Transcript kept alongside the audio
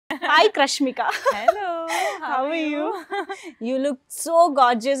Hi, Rashmika. Hello. How are you? You look so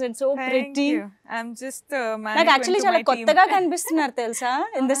gorgeous and so Thank pretty. you. I'm just నాకు actually చాలా కొత్తగా కనిపిస్తున్నారు తెలుసా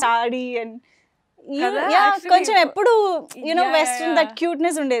in the saree and కొంచెం ఎప్పుడు యునో వెస్ట్రన్ దట్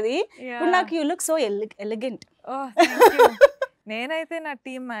క్యూట్నెస్ ఉండేది ఇప్పుడు నాకు యూ లుక్ సో ఎలిగెంట్. నేనైతే నా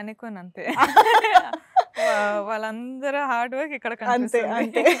టీం మానికోన్ అంతే. వాళ్ళందరూ హార్డ్ వర్క్ ఇక్కడ అంతే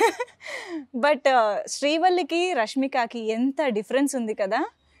అంతే. బట్ శ్రీవల్లికి రష్మికకి ఎంత డిఫరెన్స్ ఉంది కదా.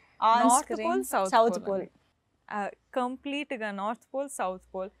 North pole south pole complete గా నార్త్ పోల్ సౌత్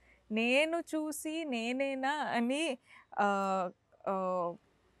పోల్. నేను చూసి నేనేనా అని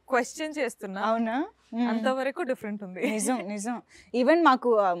క్వశ్చన్ చేస్తున్నా. అవునా? అంతవరకు డిఫరెంట్ ఉంది. నిజం నిజం. ఈవెన్ మాకు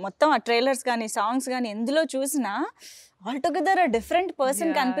మొత్తం ఆ ట్రైలర్స్ కానీ సాంగ్స్ కానీ ఎందులో చూసినా ఆల్టుగెదర్ డిఫరెంట్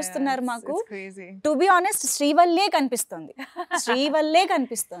పర్సన్ కనిపిస్తున్నారు మాకు. టు బి ఆనెస్ట్ శ్రీవల్లే కనిపిస్తుంది, శ్రీవల్లే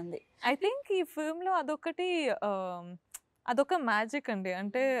కనిపిస్తుంది. ఐ థింక్ ఈ ఫిల్మ్ లో అదొక మ్యాజిక్ అండి.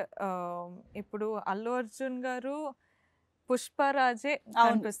 అంటే ఇప్పుడు అల్లు అర్జున్ గారు పుష్పరాజే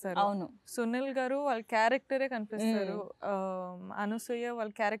కనిపిస్తారు, అవును. సునీల్ గారు వాళ్ళ క్యారెక్టరే కనిపిస్తారు, అనసూయ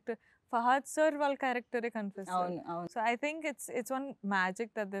వాళ్ళ క్యారెక్టర్, ఫహద్ సార్ వాళ్ళ క్యారెక్టరే కనిపిస్తారు. So I think it's one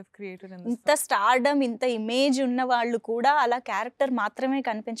magic that they have created in this. ఇంత స్టార్డమ్ ఇంత ఇమేజ్ ఉన్న వాళ్ళు కూడా అలా క్యారెక్టర్ మాత్రమే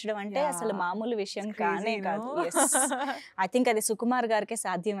కనిపించడం అంటే అసలు మామూలు విషయం కానే కాదు. ఐ థింక్ అది సుకుమార్ గారికే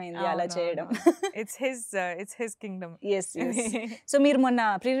సాధ్యమైంది అలా చేయడం. It's his Kingdom. సో మీరు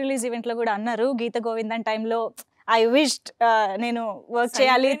మొన్న ప్రీ రిలీజ్ ఈవెంట్ లో కూడా అన్నారు గీత గోవిందన్ టైంలో ఐ విష్డ్ నేను వర్క్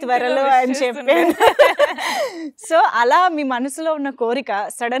చేయాలి త్వరలో అని చెప్పాను. సో అలా మీ మనసులో ఉన్న కోరిక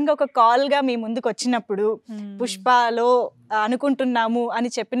సడన్ గా ఒక కాల్ గా మీ ముందుకు వచ్చినప్పుడు పుష్పలో అనుకుంటున్నాము అని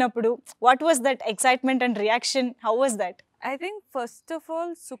చెప్పినప్పుడు what was that excitement and reaction? How was that? I think first of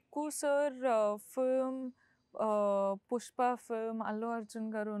all Sukku sir film, Pushpa film, Allu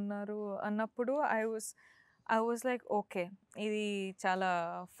Arjun గారు ఉన్నారు అన్నప్పుడు I was like, okay, ఇది చాలా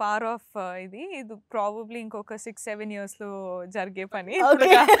ఫార్ ఆఫ్, ఇది ప్రాబబ్లీ ఇంకొక 6-7 years లో జరిగే పని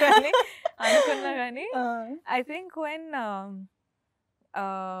అనుకున్నా. కానీ I think when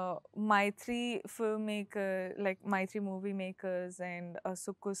Mythri film maker, like Mythri movie makers and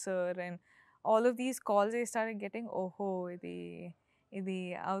Sukku sir and all of these calls I started getting, ఓహో ఇది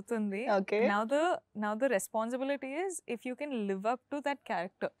అవుతుంది. Now the responsibility is if you can live up to that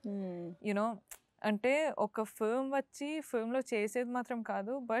character, you know. అంటే ఒక ఫిల్మ్లో చేసేది మాత్రం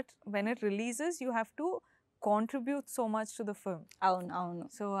కాదు, but when it releases you have to contribute so much to the film. అవును.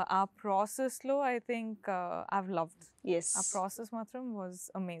 So ఆ ప్రాసెస్లో ఐ థింక్ ఐ లవ్డ్. ఆ process మాత్రం వాజ్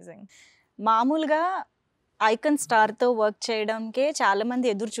అమేజింగ్. మామూలుగా ఐకాన్ స్టార్ తో వర్క్ చేయడంకే చాలా మంది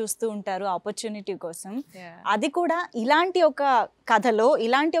ఎదురు చూస్తూ ఉంటారు ఆపర్చునిటీ కోసం. అది కూడా ఇలాంటి ఒక కథలో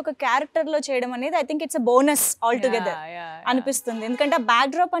ఇలాంటి ఒక క్యారెక్టర్ లో చేయడం అనేది I think it's a bonus all together అనిపిస్తుంది. ఎందుకంటే ఆ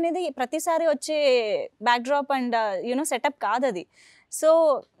బ్యాక్ డ్రాప్ అనేది ప్రతిసారి వచ్చే back drop and you know setup కాదు అది. సో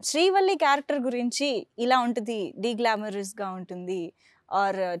శ్రీవల్లి క్యారెక్టర్ గురించి ఇలా ఉంటుంది, డీగ్లామరస్ గా ఉంటుంది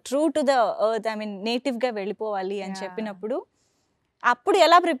are true to the earth, I mean native గా వెళ్ళిపోవాలి అని చెప్పినప్పుడు అప్పుడు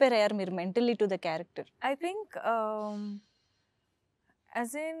ఎలా ప్రిపేర్ అయ్యారు మీరు mentally to the character? I think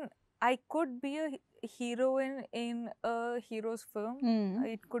as in I could be a heroine in a heroes film,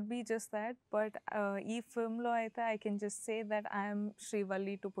 it could be just that, but ఈ ఫిల్మ్లో అయితే I can just say that I'm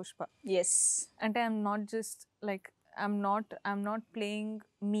Srivalli to Pushpa. అంటే I'm not just like I'm not playing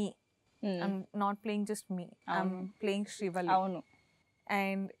me. I'm not playing just me. I'm playing Srivalli. Avunu.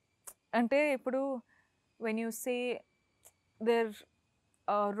 And ante ippudu when you say they're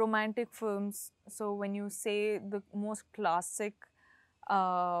romantic films, so when you say the most classic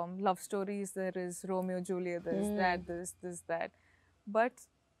love stories, there is Romeo Juliet, there is that, but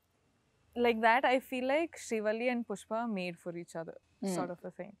like that I feel like Srivalli and Pushpa are made for each other, sort of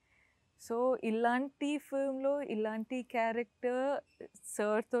a thing. So ఇలాంటి ఫిల్మ్లో ఇలాంటి character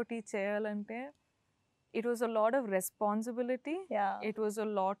sir తోటి చేయాలంటే it was a lot of responsibility, it was a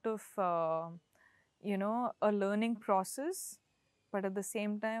lot of you know a learning process, but at the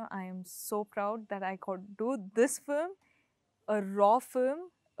same time I am so proud that I could do this film, a raw film,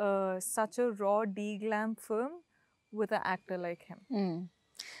 such a raw D-glam film with an actor like him.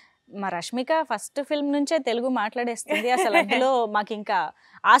 మా Rashmika first film నుంచే తెలుగు మాట్లాడేస్తుంది, అసలు అందులో మాకు ఇంకా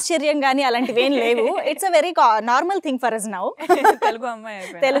ఆశ్చర్యం కానీ అలాంటివి ఏం లేవు. It's a very normal thing for us now.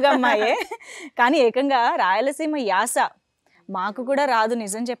 Telugu అమ్మాయే కానీ ఏకంగా రాయలసీమ యాస మాకు కూడా రాదు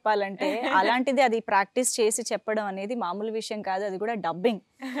నిజం చెప్పాలంటే. అలాంటిది అది ప్రాక్టీస్ చేసి చెప్పడం అనేది మామూలు విషయం కాదు, అది కూడా డబ్బింగ్.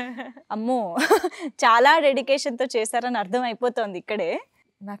 అమ్మో చాలా డెడికేషన్తో చేశారని అర్థం అయిపోతుంది ఇక్కడే.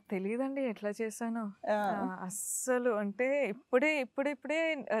 నాకు తెలియదండి ఎట్లా చేశాను అస్సలు. అంటే ఇప్పుడే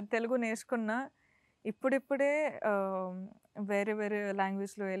తెలుగు నేర్చుకున్నా, ఇప్పుడిప్పుడే వేరే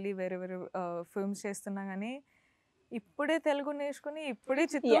లాంగ్వేజ్లో వెళ్ళి వేరే ఫిల్మ్స్ చేస్తున్నా. కానీ ఇప్పుడే తెలుగు నేర్చుకుని ఇప్పుడే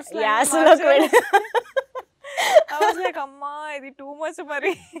చిత్తూరు slang యాసలోకి మార్చాలి. వెళ్ళి I was like, అమ్మా ఇది టూ మచ్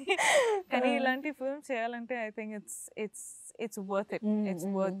మరి. కానీ ఇలాంటి ఫిల్మ్ చేయాలంటే I think it's worth it. It's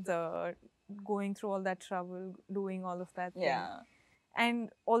worth going through all that trouble, doing all of that thing. And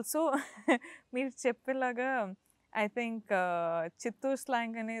also మీరు చెప్పేలాగా ఐ థింక్ చిత్తూరు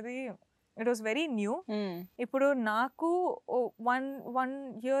స్లాంగ్ అనేది ఇట్ వాస్ వెరీ న్యూ. ఇప్పుడు నాకు one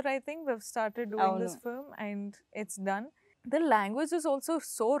year I think we've started doing this film and it's done. The language is also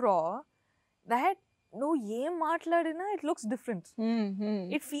so raw that నువ్వు ఏం మాట్లాడినా it looks different,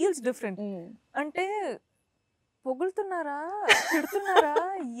 it feels different. అంటే పొగులుతున్నారా తిడుతున్నారా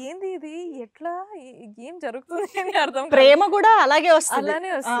ఏంది ఇది ఎట్లా ఏం జరుగుతుంది అని అర్థం. ప్రేమ కూడా అలాగే వస్తుంది.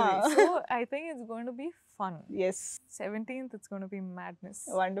 అలానే వస్తుంది. So I think it's going to be fun. Yes. 17th it's going to be madness.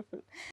 Wonderful.